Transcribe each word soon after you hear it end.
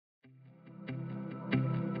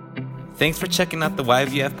Thanks for checking out the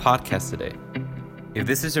YVF podcast today. If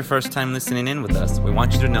this is your first time listening in with us, we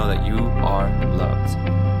want you to know that you are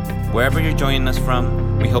loved. Wherever you're joining us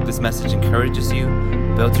from, we hope this message encourages you,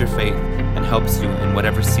 builds your faith, and helps you in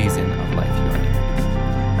whatever season of life you're in.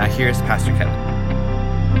 Now here's Pastor Kevin.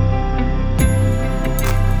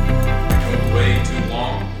 Way too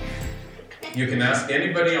long. You can ask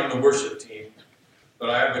anybody on the worship team,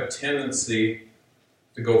 but I have a tendency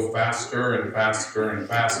to go faster and faster and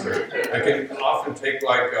faster. I can often take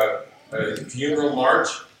like a funeral march,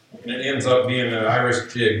 and it ends up being an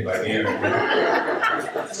Irish jig by the end of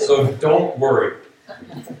it. So don't worry.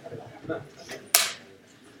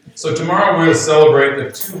 So tomorrow we'll celebrate the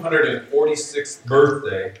 246th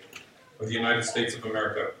birthday of the United States of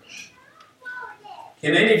America.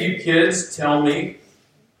 Can any of you kids tell me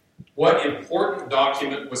what important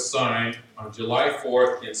document was signed on July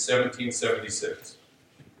 4th in 1776?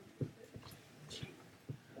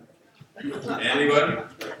 Anybody?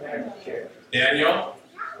 Daniel?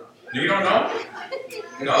 You don't know?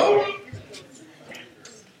 No?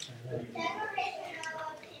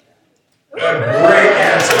 A great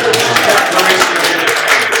answer. Declaration of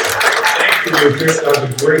Independence. Thank you, Lucas. That was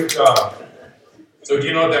a great job. So do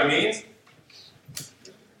you know what that means?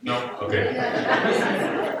 No? Okay.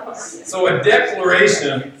 So a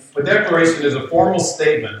declaration is a formal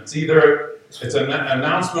statement. It's an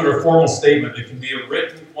announcement or formal statement. It can be a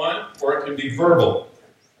written one or it can be verbal.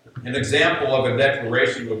 An example of a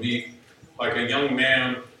declaration would be like a young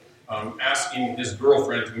man asking his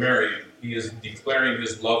girlfriend to marry him. He is declaring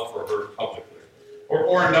his love for her publicly.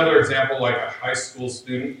 Or another example, like a high school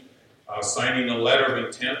student signing a letter of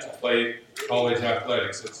intent to play college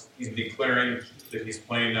athletics. He's declaring that he's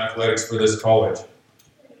playing athletics for this college.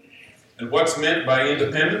 And what's meant by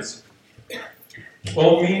independence?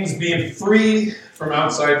 Well, it means being free from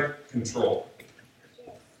outside control.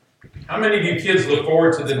 How many of you kids look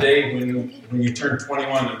forward to the day when you turn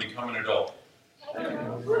 21 and become an adult? You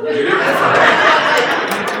do?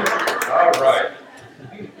 All right.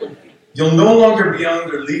 You'll no longer be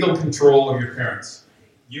under legal control of your parents.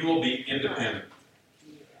 You will be independent.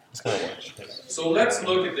 So let's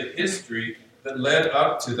look at the history that led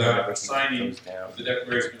up to the signing of the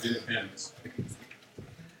Declaration of Independence.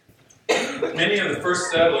 Many of the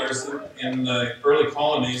first settlers in the early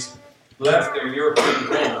colonies left their European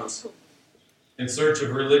homes in search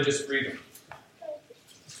of religious freedom.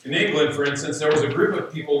 In England, for instance, there was a group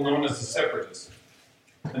of people known as the Separatists.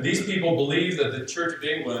 And these people believed that the Church of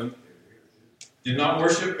England did not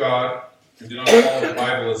worship God and did not follow the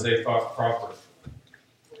Bible as they thought proper.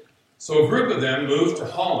 So a group of them moved to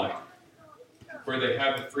Holland, where they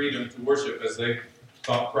had the freedom to worship as they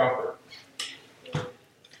thought proper.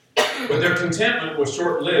 But their contentment was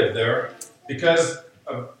short-lived there because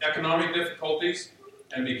of economic difficulties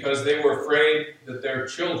and because they were afraid that their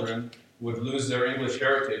children would lose their English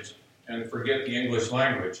heritage and forget the English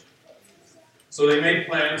language. So they made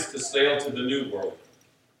plans to sail to the New World.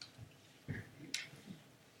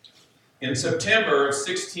 In September of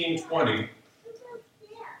 1620,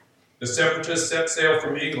 the Separatists set sail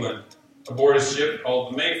from England aboard a ship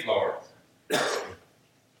called the Mayflower.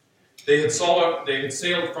 They had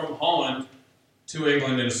sailed from Holland to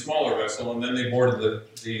England in a smaller vessel, and then they boarded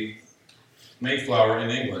the Mayflower in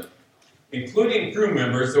England. Including crew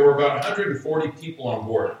members, there were about 140 people on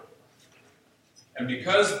board. And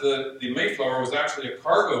because the Mayflower was actually a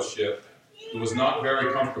cargo ship, it was not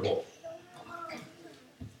very comfortable.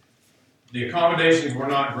 The accommodations were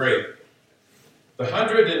not great. The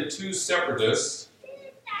 102 Separatists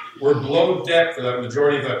were below deck for that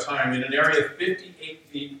majority of that time in an area of 58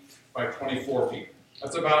 feet by 24 feet.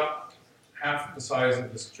 That's about half the size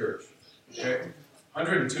of this church. Okay?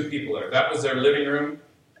 102 people there. That was their living room,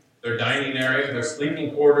 their dining area, their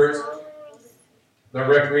sleeping quarters, their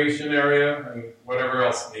recreation area, and whatever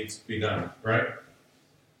else needs to be done, right?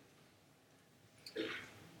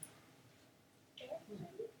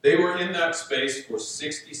 They were in that space for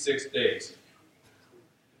 66 days.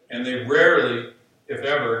 And they rarely, if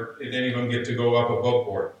ever, did any of them get to go up above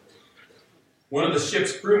board. One of the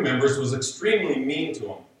ship's crew members was extremely mean to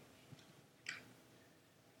him.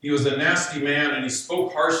 He was a nasty man, and he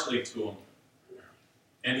spoke harshly to him.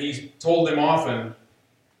 And he told them often,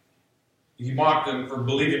 he mocked them for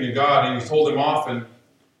believing in God, and he told them often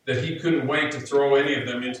that he couldn't wait to throw any of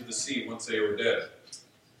them into the sea once they were dead.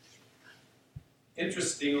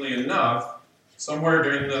 Interestingly enough, somewhere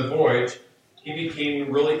during the voyage, he became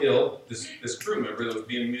really ill. This crew member that was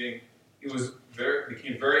being meeting,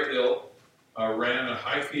 became very ill, ran a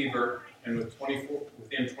high fever, and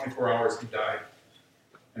within 24 hours he died.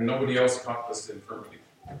 And nobody else caught this infirmity.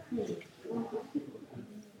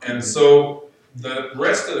 And so the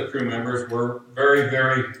rest of the crew members were very,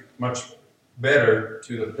 very much better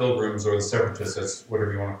to the Pilgrims or the Separatists, that's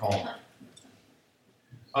whatever you want to call them.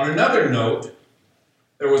 On another note,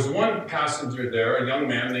 there was one passenger there, a young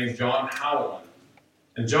man named John Howland.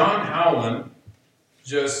 And John Howland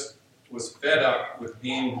just was fed up with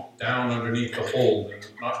being down underneath the hold and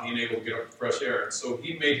not being able to get up to fresh air. And so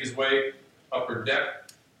he made his way upper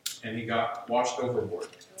deck and he got washed overboard.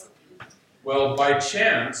 Well, by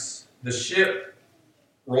chance, the ship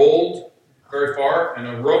rolled very far and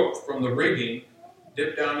a rope from the rigging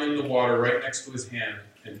dipped down in the water right next to his hand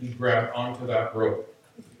and he grabbed onto that rope.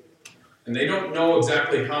 And they don't know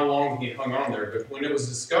exactly how long he hung on there, but when it was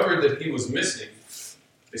discovered that he was missing,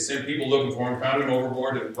 they sent people looking for him, found him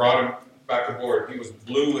overboard, and brought him back aboard. He was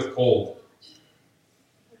blue with cold.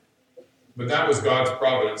 But that was God's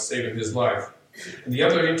providence saving his life. And the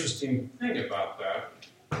other interesting thing about that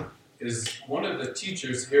is one of the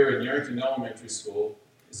teachers here at Yerington Elementary School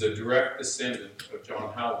is a direct descendant of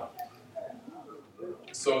John Howland.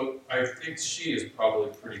 So I think she is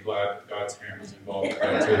probably pretty glad that God's hand was involved with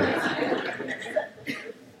that too.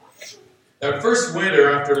 That first winter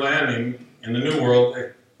after landing in the New World,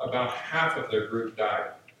 about half of their group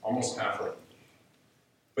died, almost half of them.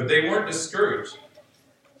 But they weren't discouraged.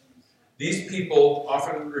 These people,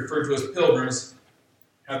 often referred to as pilgrims,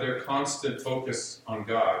 had their constant focus on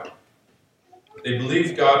God. They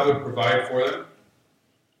believed God would provide for them,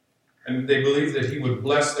 and they believed that he would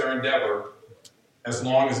bless their endeavor as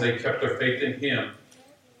long as they kept their faith in him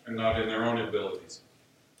and not in their own abilities.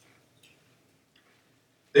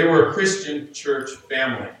 They were a Christian church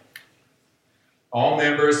family. All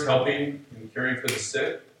members helping and caring for the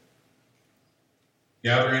sick,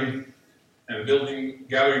 gathering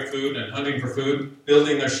food and hunting for food,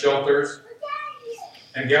 building their shelters,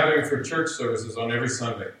 and gathering for church services on every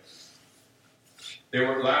Sunday. They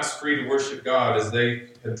were at last free to worship God as they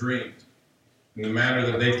had dreamed, in the manner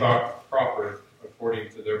that they thought proper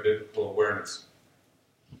according to their biblical awareness.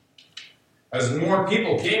 As more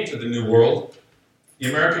people came to the New World, the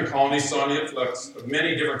American colonies saw an influx of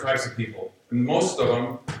many different types of people. And most of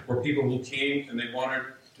them were people who came and they wanted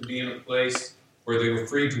to be in a place where they were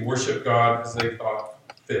free to worship God as they thought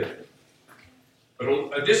fit. But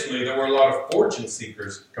additionally, there were a lot of fortune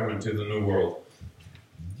seekers coming to the New World.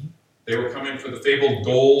 They were coming for the fabled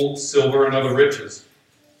gold, silver, and other riches.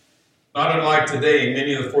 Not unlike today,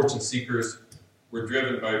 many of the fortune seekers were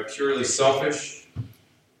driven by purely selfish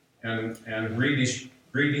and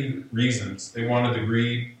greedy reasons. They wanted the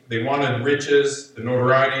greed, they wanted riches, the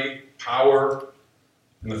notoriety, power,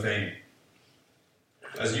 and the fame.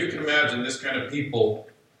 As you can imagine, this kind of people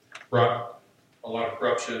brought a lot of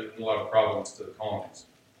corruption and a lot of problems to the colonies.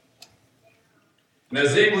 And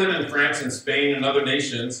as England and France and Spain and other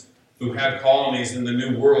nations who had colonies in the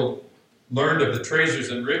New World learned of the treasures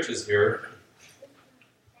and riches here,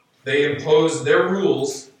 they imposed their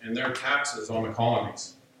rules and their taxes on the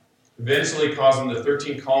colonies, eventually causing the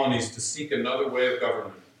 13 colonies to seek another way of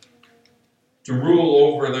government, to rule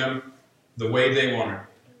over them the way they wanted,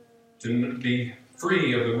 to be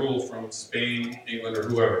free of the rule from Spain, England, or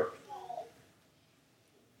whoever.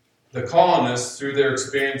 The colonists, through their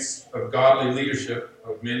experience of godly leadership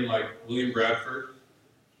of men like William Bradford,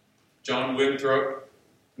 John Winthrop,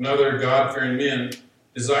 and other God-fearing men,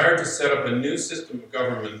 desired to set up a new system of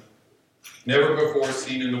government never before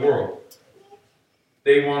seen in the world.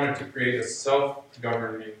 They wanted to create a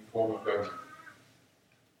self-governing form of government.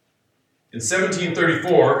 In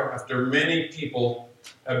 1734, after many people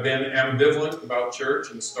had been ambivalent about church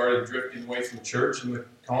and started drifting away from church in the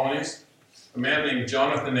colonies, a man named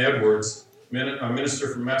Jonathan Edwards, a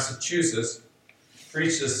minister from Massachusetts,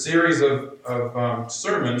 preached a series of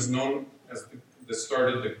sermons known as that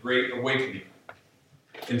started the Great Awakening.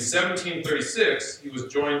 In 1736, he was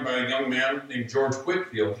joined by a young man named George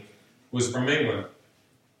Whitefield, who was from England.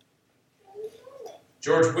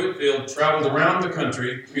 George Whitefield traveled around the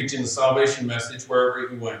country preaching the salvation message wherever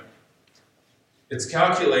he went. It's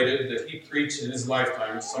calculated that he preached in his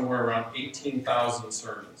lifetime somewhere around 18,000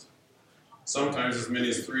 sermons, sometimes as many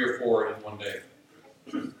as 3 or 4 in one day.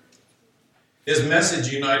 His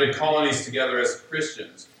message united colonies together as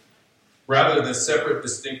Christians, rather than separate,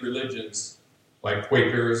 distinct religions like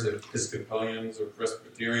Quakers, Episcopalians, or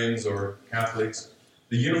Presbyterians, or Catholics.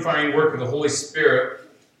 The unifying work of the Holy Spirit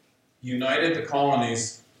united the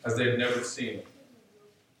colonies as they had never seen.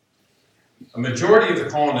 A majority of the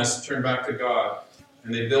colonists turned back to God,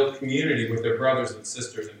 and they built community with their brothers and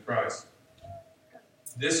sisters in Christ.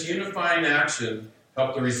 This unifying action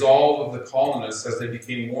helped the resolve of the colonists as they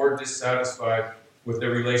became more dissatisfied with their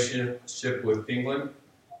relationship with England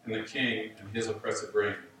and the king and his oppressive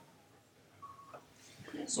reign.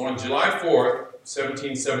 So on July 4th,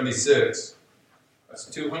 1776, that's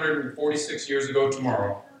 246 years ago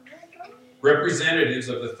tomorrow, representatives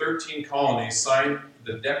of the 13 colonies signed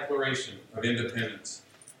the Declaration of Independence,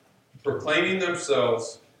 proclaiming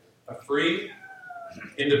themselves a free,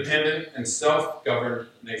 independent, and self-governed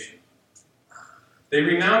nation. They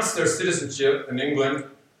renounced their citizenship in England,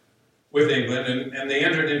 and they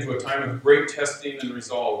entered into a time of great testing and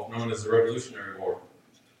resolve known as the Revolutionary War,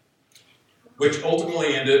 which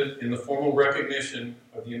ultimately ended in the formal recognition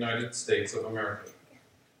of the United States of America.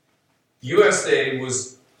 USA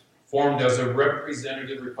was formed as a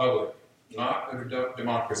representative republic, not a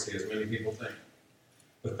democracy, as many people think.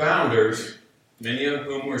 The founders, many of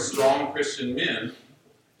whom were strong Christian men,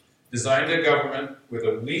 designed a government with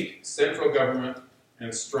a weak central government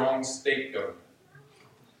and strong state government.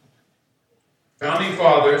 Founding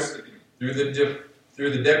fathers, through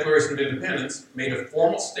the Declaration of Independence, made a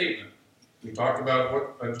formal statement. We talked about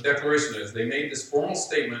what a declaration is. They made this formal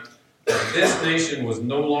statement that this nation was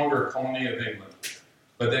no longer a colony of England,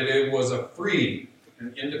 but that it was a free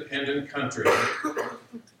and independent country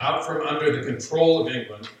out from under the control of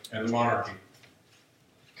England and the monarchy.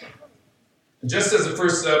 And just as the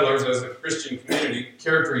first settlers, as a Christian community,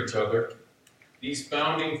 cared for each other, these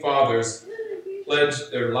founding fathers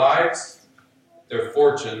pledged their lives, their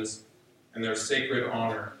fortunes, and their sacred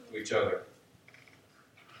honor to each other.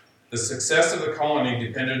 The success of the colony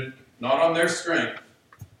depended not on their strength,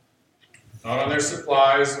 not on their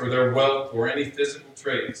supplies or their wealth or any physical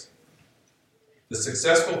traits. The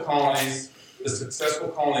successful colonies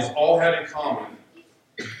all had in common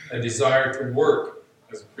a desire to work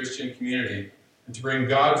as a Christian community and to bring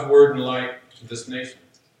God's word and light to this nation.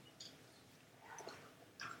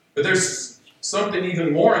 But there's something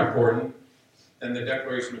even more important than the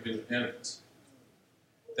Declaration of Independence.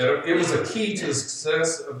 That it was a key to the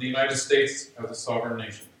success of the United States as a sovereign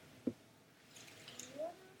nation.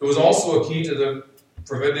 It was also a key to the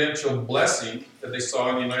providential blessing that they saw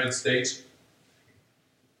in the United States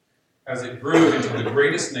as it grew into the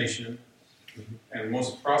greatest nation and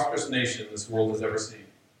most prosperous nation this world has ever seen.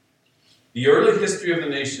 The early history of the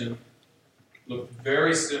nation looked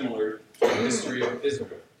very similar to the history of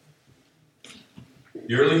Israel.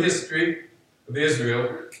 The early history of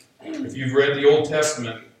Israel, if you've read the Old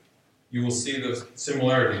Testament, you will see the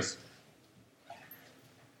similarities.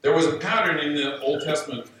 There was a pattern in the Old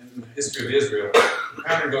Testament, in the history of Israel. The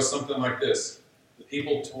pattern goes something like this. The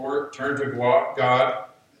people turn to God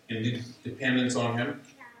in dependence on Him.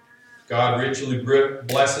 God richly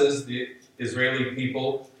blesses the Israeli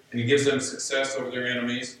people, and He gives them success over their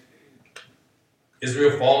enemies.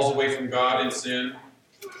 Israel falls away from God in sin.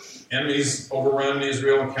 Enemies overrun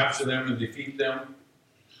Israel and capture them and defeat them.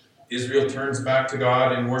 Israel turns back to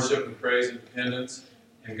God in worship and praise and dependence,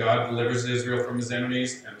 and God delivers Israel from his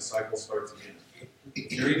enemies, and the cycle starts again.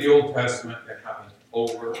 If you read the Old Testament, it happens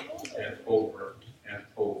over and over and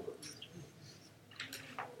over.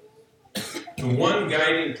 The one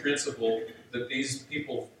guiding principle that these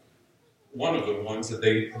people, one of the ones that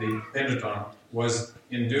they depended on, was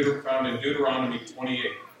found in Deuteronomy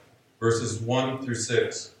 28, verses 1 through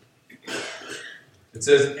 6. It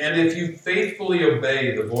says, "And if you faithfully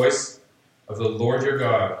obey the voice of the Lord your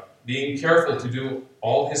God, being careful to do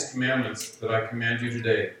all his commandments that I command you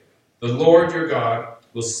today, the Lord your God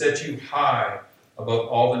will set you high above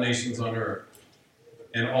all the nations on earth.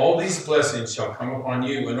 And all these blessings shall come upon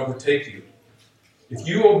you and overtake you, if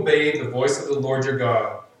you obey the voice of the Lord your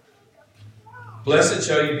God. Blessed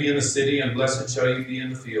shall you be in the city, and blessed shall you be in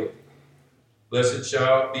the field. Blessed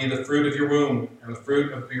shall be the fruit of your womb, and the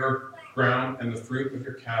fruit of your ground, and the fruit of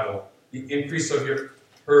your cattle, the increase of your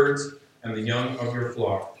herds, and the young of your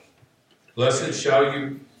flock. Blessed shall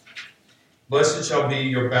be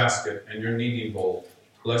your basket and your kneading bowl.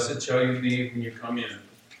 Blessed shall you be when you come in,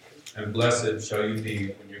 and blessed shall you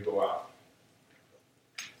be when you go out."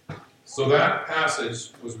 So that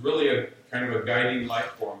passage was really a kind of a guiding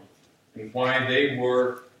light for them, and why they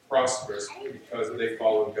were prosperous, because they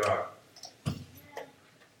followed God.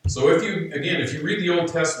 So if you read the Old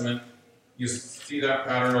Testament, you see that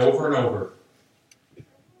pattern over and over.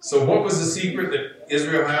 So what was the secret that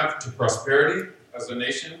Israel had to prosperity as a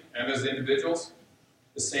nation and as individuals?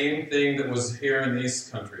 The same thing that was here in this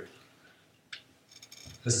country.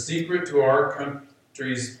 The secret to our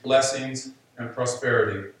country's blessings and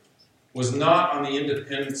prosperity was not on the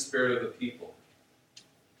independent spirit of the people.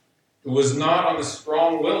 It was not on the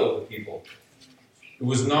strong will of the people. It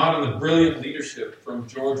was not on the brilliant leadership from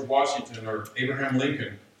George Washington or Abraham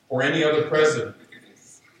Lincoln or any other president.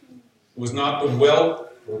 It was not the wealth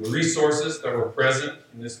or the resources that were present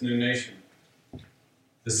in this new nation.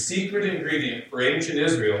 The secret ingredient for ancient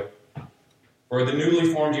Israel, for the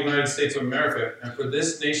newly formed United States of America, and for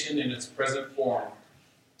this nation in its present form,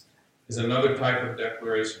 is another type of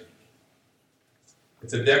declaration.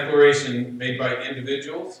 It's a declaration made by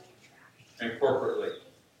individuals and corporately.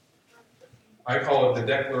 I call it the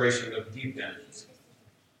declaration of dependence.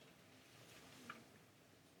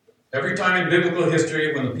 Every time in biblical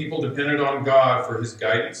history when the people depended on God for his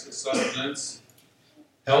guidance, his sustenance,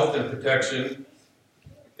 health, and protection,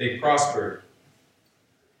 they prospered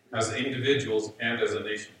as individuals and as a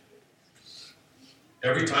nation.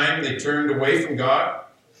 Every time they turned away from God,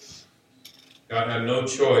 God had no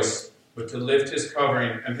choice but to lift his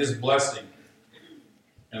covering and his blessing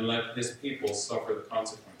and let his people suffer the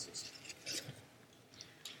consequences.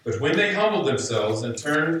 But when they humbled themselves and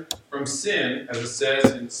turned from sin, as it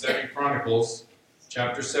says in 2 Chronicles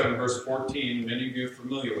chapter 7, verse 14, many of you are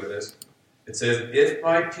familiar with this, it says, "If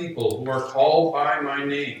my people who are called by my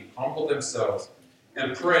name humble themselves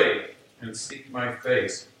and pray and seek my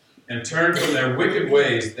face and turn from their wicked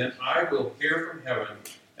ways, then I will hear from heaven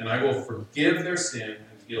and I will forgive their sin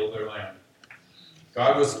and heal their land."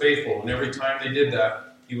 God was faithful, and every time they did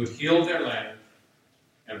that, he would heal their land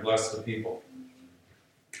and bless the people.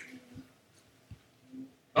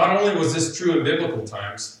 Not only was this true in biblical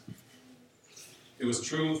times, it was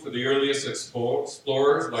true for the earliest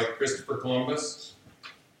explorers like Christopher Columbus,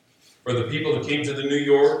 for the people that came to the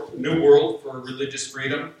New World for religious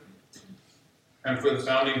freedom, and for the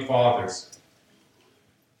founding fathers.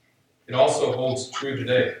 It also holds true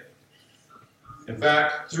today. In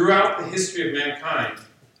fact, throughout the history of mankind,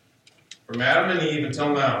 from Adam and Eve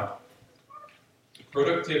until now, the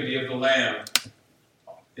productivity of the land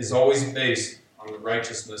is always based on the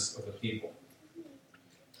righteousness of the people.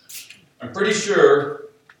 I'm pretty sure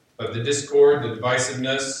that the discord, the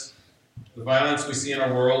divisiveness, the violence we see in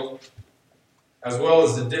our world, as well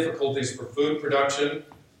as the difficulties for food production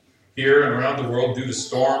here and around the world due to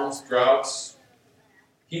storms, droughts,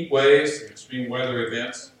 heat waves, and extreme weather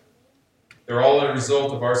events, they're all a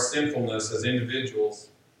result of our sinfulness as individuals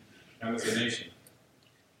and as a nation.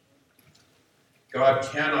 God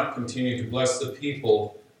cannot continue to bless the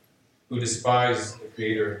people who despise the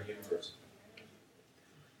Creator of the universe.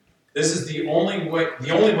 This is the only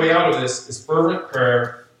way out of this is fervent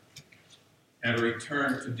prayer and a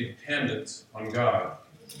return to dependence on God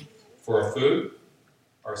for our food,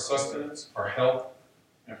 our sustenance, our health,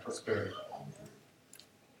 and prosperity.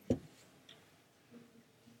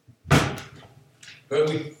 But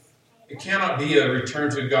it cannot be a return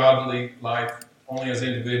to godly life only as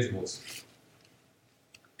individuals.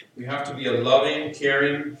 We have to be a loving,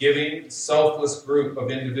 caring, giving, selfless group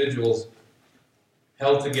of individuals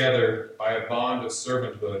held together by a bond of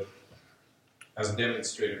servanthood as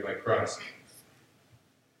demonstrated by Christ.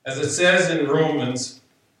 As it says in Romans,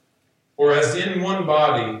 "For as in one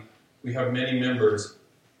body we have many members,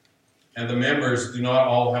 and the members do not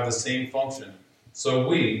all have the same function, so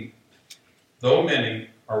we, though many,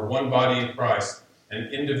 are one body in Christ,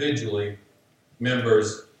 and individually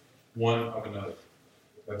members one of another."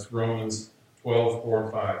 That's Romans 12, 4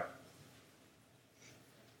 and 5.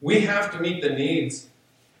 We have to meet the needs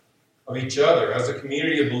of each other as a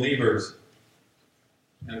community of believers,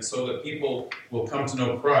 and so that people will come to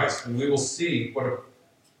know Christ, and we will see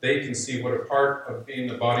they can see what a part of being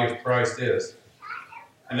the body of Christ is.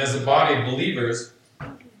 And as a body of believers,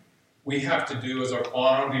 we have to do as our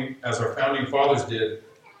founding fathers did,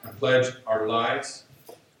 and pledge our lives,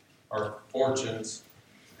 our fortunes,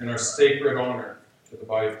 and our sacred honor to the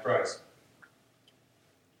body of Christ.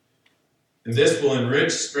 And this will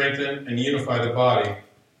enrich, strengthen, and unify the body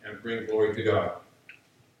and bring glory to God.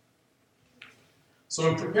 So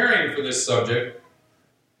in preparing for this subject,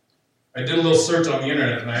 I did a little search on the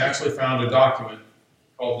internet, and I actually found a document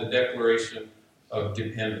called the Declaration of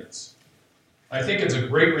Dependence. I think it's a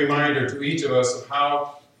great reminder to each of us of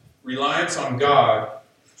how reliance on God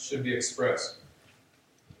should be expressed.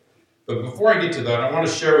 But before I get to that, I want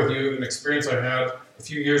to share with you an experience I had a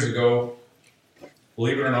few years ago,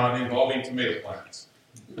 believe it or not, involving tomato plants.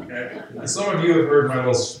 Okay? And some of you have heard my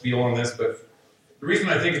little spiel on this, but the reason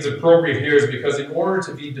I think it's appropriate here is because in order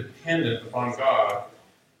to be dependent upon God,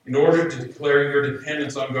 in order to declare your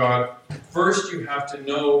dependence on God, first you have to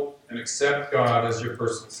know and accept God as your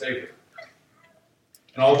personal Savior.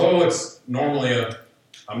 And although it's normally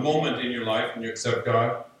a moment in your life when you accept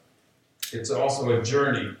God, it's also a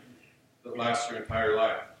journey that lasts your entire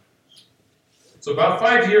life. So about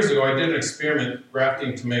 5 years ago, I did an experiment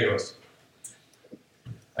grafting tomatoes.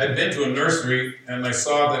 I had been to a nursery, and I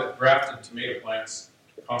saw that grafted tomato plants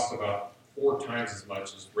cost about 4 times as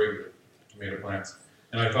much as regular tomato plants.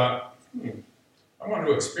 And I thought, I wanted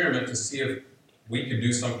to experiment to see if we could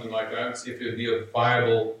do something like that and see if it would be a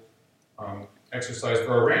viable exercise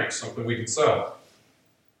for our ranch, something we could sell.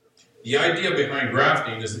 The idea behind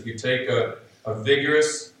grafting is that you take a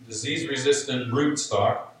vigorous, disease-resistant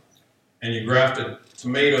rootstock and you graft a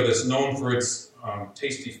tomato that's known for its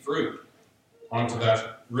tasty fruit onto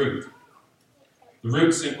that root. The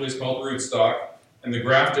root simply is called rootstock, and the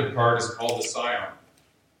grafted part is called the scion.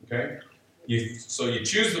 Okay? So you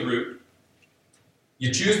choose the root,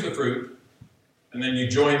 you choose the fruit, and then you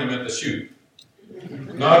join them at the shoot.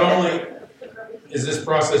 Not only is this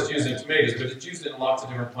process used in tomatoes, but it's used in lots of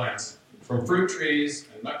different plants, from fruit trees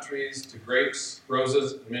and nut trees to grapes,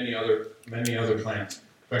 roses, and many other plants.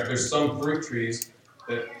 In fact, there's some fruit trees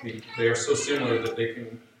that they are so similar that they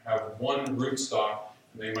can have one rootstock,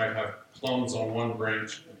 and they might have plums on one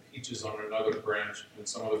branch, and peaches on another branch, and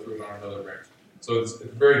some other fruit on another branch. So it's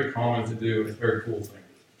very common to do. It's a very cool thing.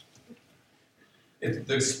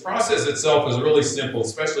 This process itself is really simple,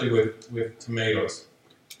 especially with tomatoes.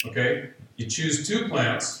 Okay? You choose two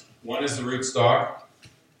plants. One is the rootstock,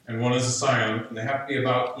 and one is the scion, and they have to be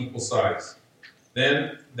about equal size.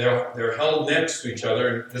 Then they're held next to each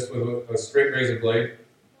other, and just with a straight razor blade,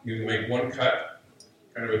 you make one cut,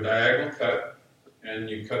 kind of a diagonal cut, and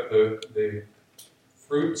you cut the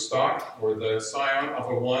fruit stalk or the scion off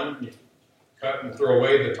of one, and you cut and throw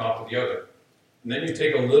away the top of the other. And then you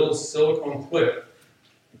take a little silicone clip,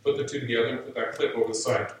 and put the two together, and put that clip over the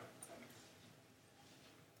side.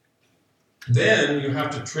 Then you have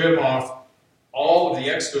to trim off all of the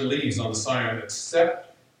extra leaves on the scion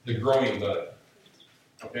except the growing bud.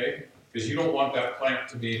 Okay? Because you don't want that plant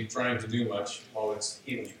to be trying to do much while it's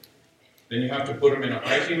healing. Then you have to put them in a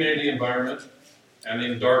high humidity environment and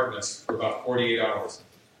in darkness for about 48 hours.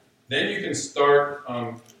 Then you can start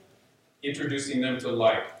introducing them to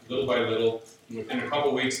light, little by little. And within a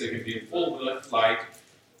couple weeks, they can be in full light,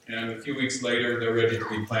 and a few weeks later, they're ready to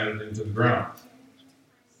be planted into the ground.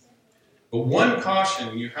 But one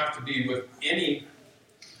caution you have to be with any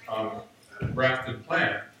grafted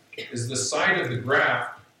plant is the side of the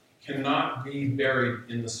graft cannot be buried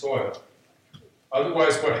in the soil.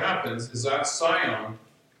 Otherwise, what happens is that scion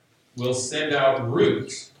will send out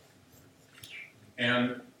roots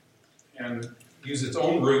and use its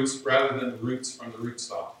own roots rather than the roots from the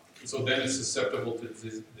rootstock. And so then it's susceptible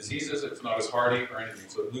to diseases, it's not as hardy or anything,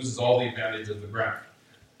 so it loses all the advantage of the graft.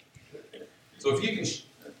 So if you can,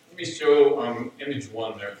 let me show image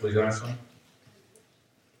 1 there, please, Ashley.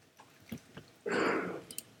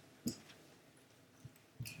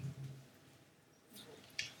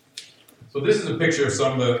 So this is a picture of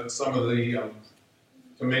some of the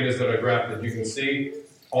tomatoes that I grafted. You can see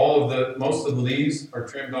most of the leaves are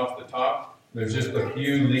trimmed off the top. There's just a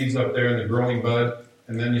few leaves up there in the growing bud,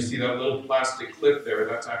 and then you see that little plastic clip there.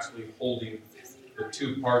 That's actually holding the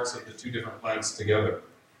two parts of the two different plants together.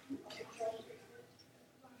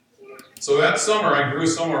 So that summer, I grew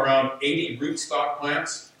somewhere around 80 rootstock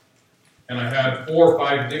plants, and I had 4 or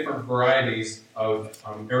 5 different varieties of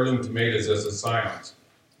heirloom tomatoes as the scions.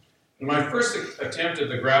 And my first attempt at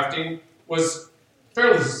the grafting was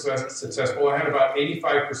fairly successful. I had about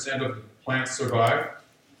 85% of the plants survive.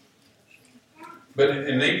 But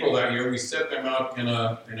in April that year, we set them out in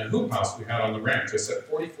a hoop house we had on the ranch. I set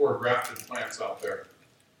 44 grafted plants out there.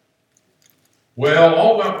 Well,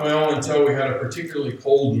 all went well until we had a particularly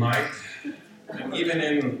cold night. And even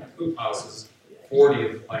in hoop houses, 40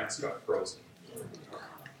 of the plants got frozen.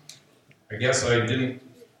 I guess I didn't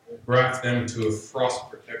graft them to a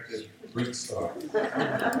frost-protected rootstock.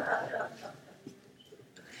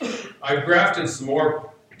 I've grafted some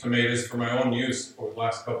more tomatoes for my own use over the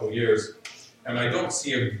last couple of years, and I don't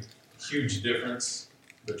see a huge difference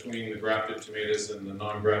between the grafted tomatoes and the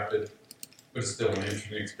non-grafted, but it's still an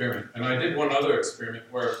interesting experiment. And I did one other experiment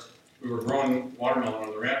where we were growing watermelon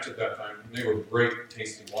on the ranch at that time, and they were great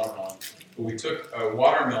tasting watermelon. But we took a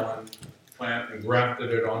watermelon plant and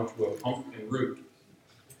grafted it onto a pumpkin root.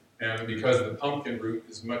 And because the pumpkin root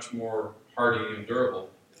is much more hardy and durable.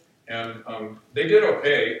 And they did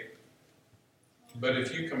okay, but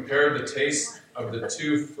if you compared the taste of the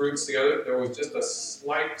two fruits together, there was just a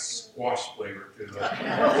slight squash flavor to the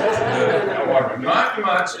watermelon. Not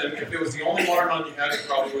much, and if it was the only watermelon you had, you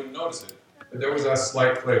probably wouldn't notice it. But there was a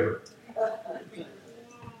slight flavor.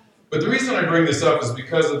 But the reason I bring this up is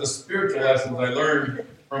because of the spiritual lessons I learned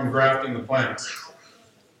from grafting the plants.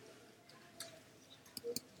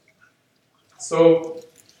 So,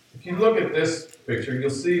 if you look at this picture, you'll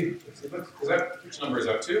see, which number is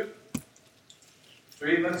that, 2?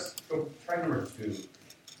 3, let's go, try number 2.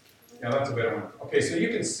 Yeah, that's a better one. Okay, so you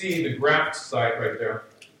can see the graft site right there,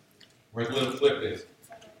 where the little clip is.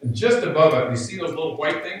 And just above it, you see those little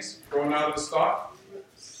white things growing out of the stalk?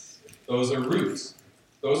 Those are roots.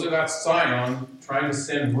 Those are that scion trying to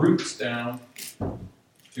send roots down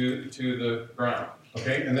to the ground.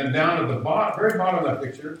 Okay? And then down at the very bottom of that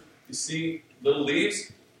picture, you see little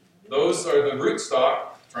leaves. Those are the rootstock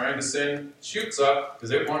trying to send shoots up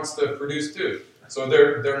because it wants to produce too. So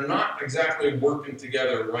they're not exactly working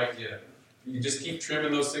together right yet. You just keep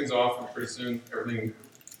trimming those things off, and pretty soon everything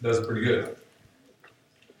does pretty good.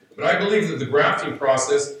 But I believe that the grafting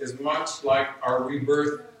process is much like our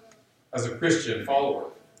rebirth as a Christian follower.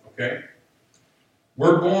 Okay?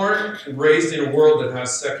 We're born and raised in a world that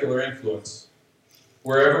has secular influence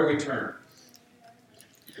wherever we turn.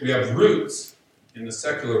 We have roots in the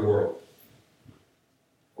secular world,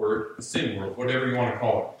 or the sin world, whatever you want to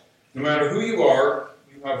call it. No matter who you are,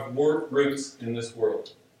 you have roots in this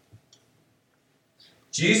world.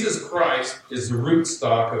 Jesus Christ is the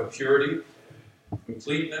rootstock of purity,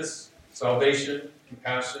 completeness, salvation,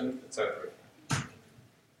 compassion, etc.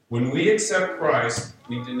 When we accept Christ,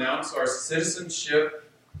 we denounce our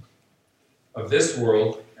citizenship of this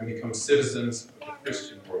world and become citizens of the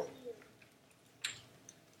Christian world.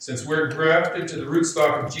 Since we're grafted to the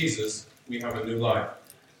rootstock of Jesus, we have a new life.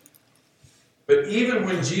 But even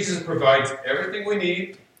when Jesus provides everything we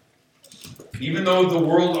need, even though the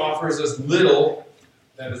world offers us little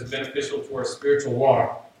that is beneficial to our spiritual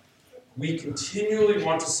walk, we continually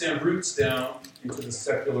want to send roots down into the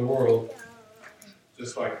secular world,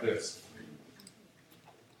 just like this,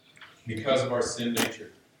 because of our sin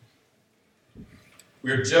nature.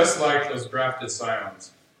 We're just like those grafted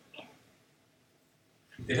scions.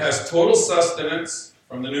 It has total sustenance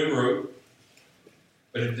from the new root,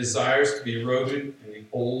 but it desires to be rooted in the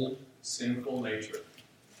old sinful nature.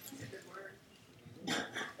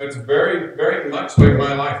 That's very, very much like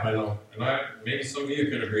my life, I know. And maybe some of you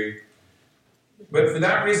can agree. But for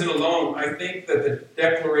that reason alone, I think that the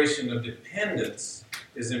declaration of dependence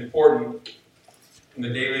is important in the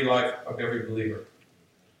daily life of every believer.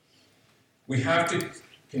 We have to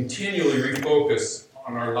continually refocus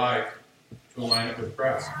on our life to align it with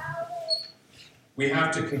Christ. We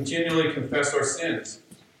have to continually confess our sins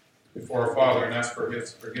before our Father and ask for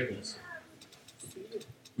His forgiveness.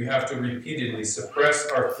 We have to repeatedly suppress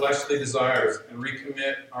our fleshly desires and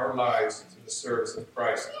recommit our lives to the service of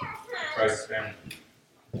Christ and Christ's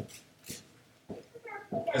family.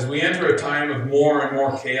 As we enter a time of more and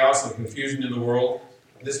more chaos and confusion in the world,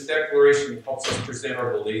 this declaration helps us present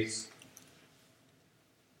our beliefs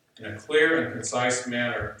in a clear and concise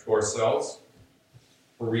manner to ourselves,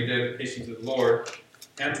 for rededication to the Lord,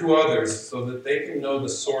 and to others, so that they can know the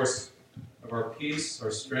source of our peace,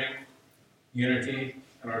 our strength, unity,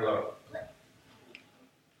 and our love.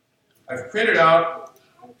 I've printed out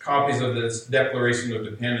copies of this Declaration of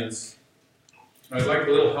Dependence. I'd like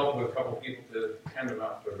a little help with a couple people to hand them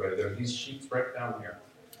out to everybody. There are these sheets right down here.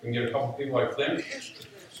 We can get a couple people like Clint.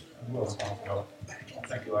 Who else wants to help?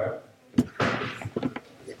 Thank you, Lyle.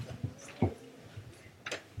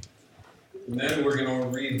 And then we're going to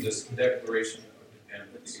read this Declaration of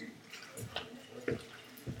Dependence.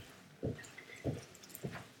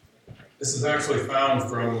 This is actually found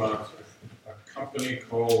from a company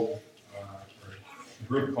called, a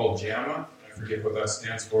group called JAMA. I forget what that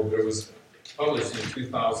stands for, but it was published in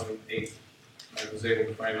 2008. I was able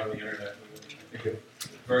to find it on the internet. And I think it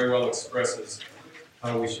very well expresses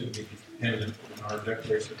how we should be dependent in our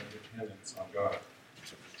declaration of dependence on God.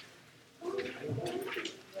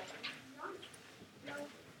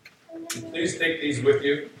 Please take these with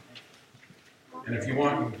you. And if you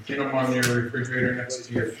want, you can pin them on your refrigerator next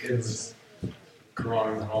to your kids'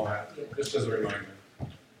 drawings and all that, just as a reminder.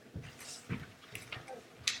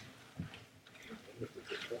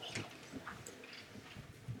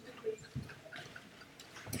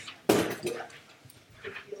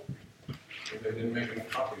 They didn't make any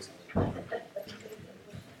copies.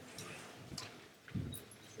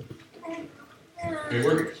 Okay,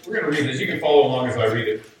 we're going to read this. You can follow along as I read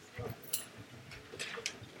it.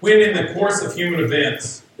 When in the course of human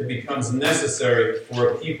events it becomes necessary for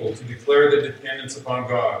a people to declare their dependence upon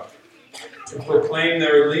God, to proclaim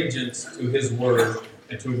their allegiance to His Word,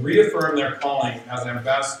 and to reaffirm their calling as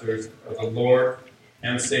ambassadors of the Lord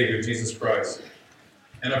and Savior Jesus Christ,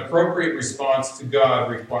 an appropriate response to God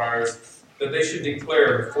requires that they should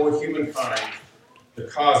declare before humankind the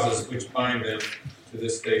causes which bind them to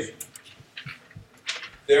this station.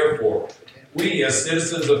 Therefore, we as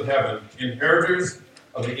citizens of heaven, inheritors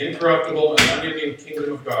of the incorruptible and unending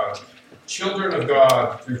kingdom of God, children of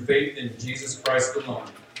God through faith in Jesus Christ alone,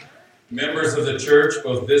 members of the church,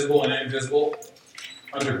 both visible and invisible,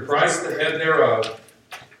 under Christ the head thereof,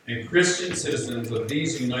 and Christian citizens of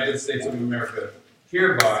these United States of America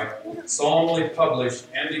hereby solemnly publish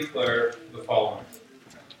and declare the following.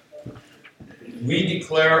 We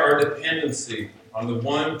declare our dependency on the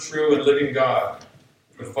one true and living God,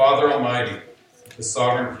 the Father Almighty, the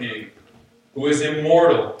Sovereign King, who is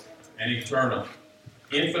immortal and eternal,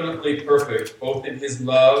 infinitely perfect both in his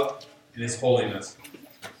love and his holiness,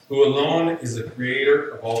 who alone is the creator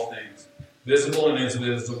of all things, visible and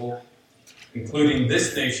invisible, including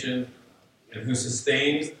this nation, and who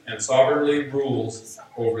sustains and sovereignly rules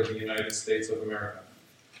over the United States of America.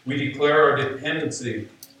 We declare our dependency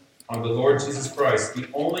on the Lord Jesus Christ, the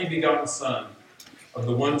only begotten Son of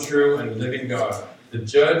the one true and living God, the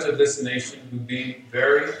judge of this nation, who being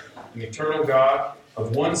very and eternal God,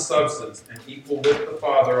 of one substance and equal with the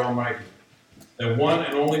Father Almighty, the one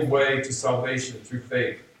and only way to salvation through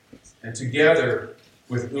faith, and together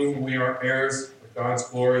with whom we are heirs of God's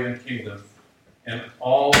glory and kingdom, and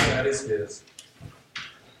all that is his.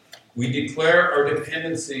 We declare our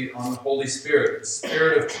dependency on the Holy Spirit, the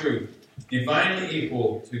Spirit of truth, divinely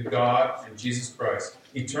equal to God and Jesus Christ,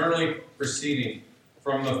 eternally proceeding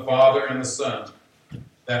from the Father and the Son,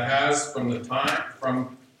 that has from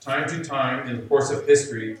time to time in the course of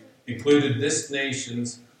history included this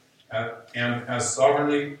nation's and has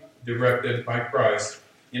sovereignly directed by Christ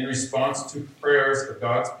in response to prayers of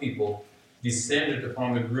God's people, descended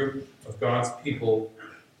upon the group of God's people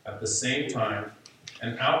at the same time,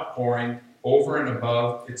 an outpouring over and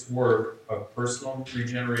above its work of personal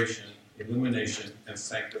regeneration, illumination, and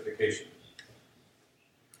sanctification.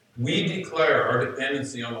 We declare our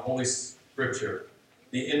dependency on the Holy Scripture,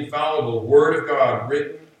 the infallible Word of God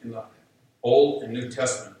written in the Old and New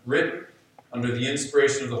Testament, written under the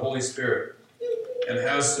inspiration of the Holy Spirit, and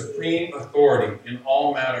has supreme authority in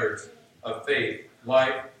all matters of faith,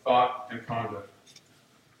 life, thought, and conduct,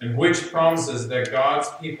 and which promises that if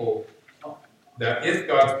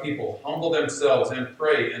God's people humble themselves and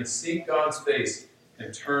pray and seek God's face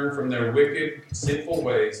and turn from their wicked, sinful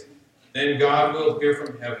ways, then God will hear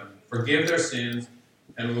from heaven, forgive their sins,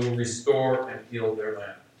 and will restore and heal their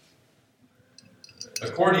land.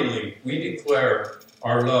 Accordingly, we declare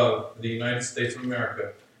our love for the United States of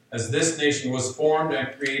America, as this nation was formed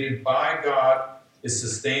and created by God, is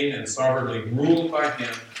sustained and sovereignly ruled by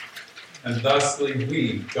him, and thusly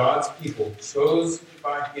we, God's people, chosen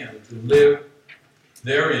by him to live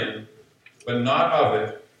therein, but not of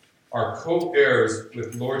it, are co-heirs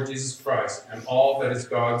with Lord Jesus Christ and all that is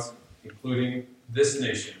God's, including this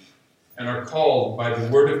nation, and are called by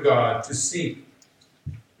the word of God to seek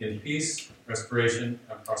in peace, restoration,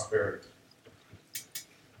 and prosperity.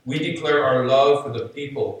 We declare our love for the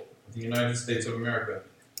people of the United States of America,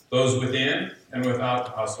 those within and without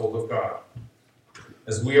the household of God,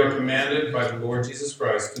 as we are commanded by the Lord Jesus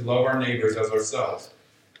Christ to love our neighbors as ourselves,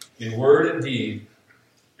 in word and deed,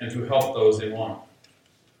 and to help those in want.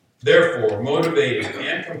 Therefore, motivated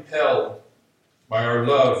and compelled by our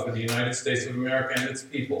love for the United States of America and its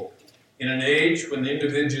people, in an age when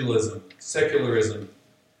individualism, secularism,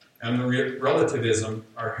 and relativism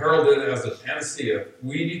are heralded as a panacea,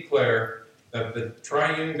 we declare that the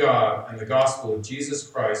triune God and the gospel of Jesus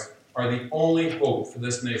Christ are the only hope for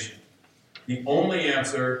this nation, the only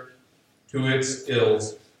answer to its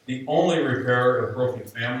ills, the only repairer of broken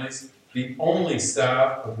families, the only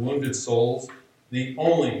salve of wounded souls, the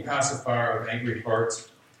only pacifier of angry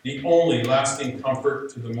hearts, the only lasting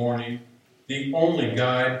comfort to the mourning, the only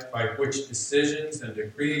guide by which decisions and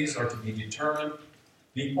decrees are to be determined,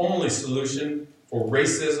 the only solution for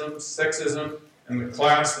racism, sexism, and the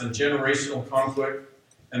class and generational conflict,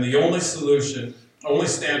 and the only standard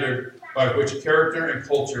by which character and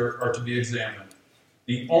culture are to be examined,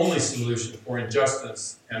 the only solution for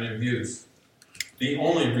injustice and abuse, the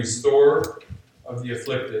only restorer of the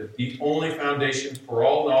afflicted, the only foundation for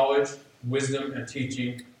all knowledge, wisdom, and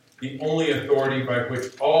teaching, the only authority by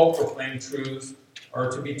which all proclaimed truths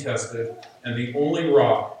are to be tested, and the only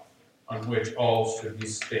rock on which all should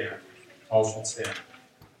stand.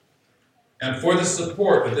 And for the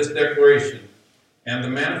support of this declaration and the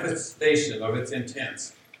manifestation of its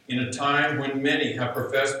intents, in a time when many have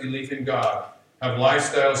professed belief in God, have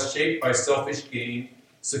lifestyles shaped by selfish gain,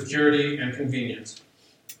 security, and convenience,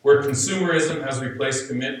 where consumerism has replaced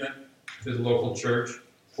commitment to the local church,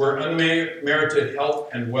 where unmerited health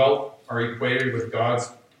and wealth are equated with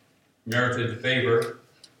God's merited favor,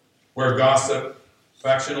 where gossip,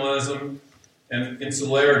 factionalism, and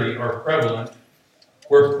insularity are prevalent,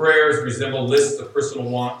 where prayers resemble lists of personal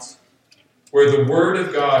wants, where the word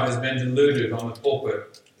of God has been diluted on the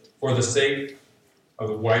pulpit for the sake of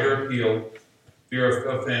the wider appeal, fear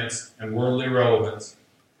of offense, and worldly relevance,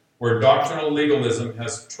 where doctrinal legalism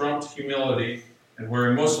has trumped humility and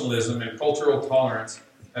where emotionalism and cultural tolerance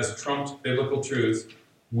has trumped biblical truths,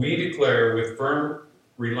 we declare with firm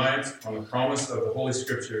reliance on the promise of the Holy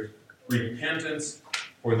Scriptures repentance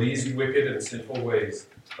for these wicked and sinful ways,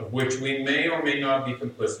 of which we may or may not be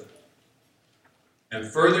complicit, and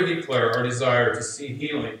further declare our desire to see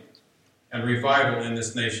healing and revival in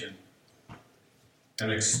this nation,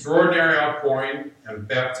 an extraordinary outpouring and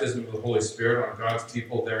baptism of the Holy Spirit on God's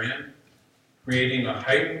people therein, creating a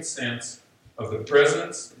heightened sense of the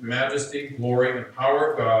presence, majesty, glory, and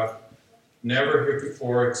power of God never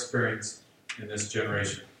heretofore experienced in this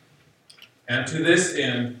generation. And to this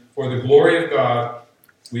end, for the glory of God,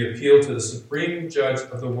 we appeal to the supreme judge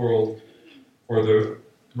of the world for the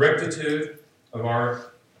rectitude of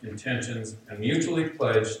our intentions and mutually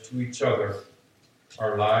pledge to each other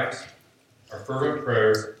our lives, our fervent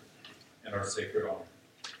prayers, and our sacred honor.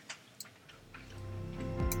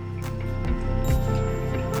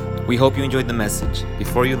 We hope you enjoyed the message.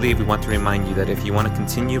 Before you leave, we want to remind you that if you want to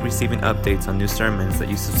continue receiving updates on new sermons, that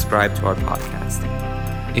you subscribe to our podcast.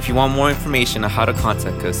 If you want more information on how to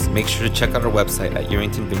contact us, make sure to check out our website at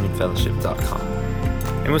UrringtonVineyardFellowship.com.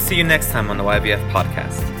 And we'll see you next time on the YVF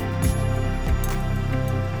podcast.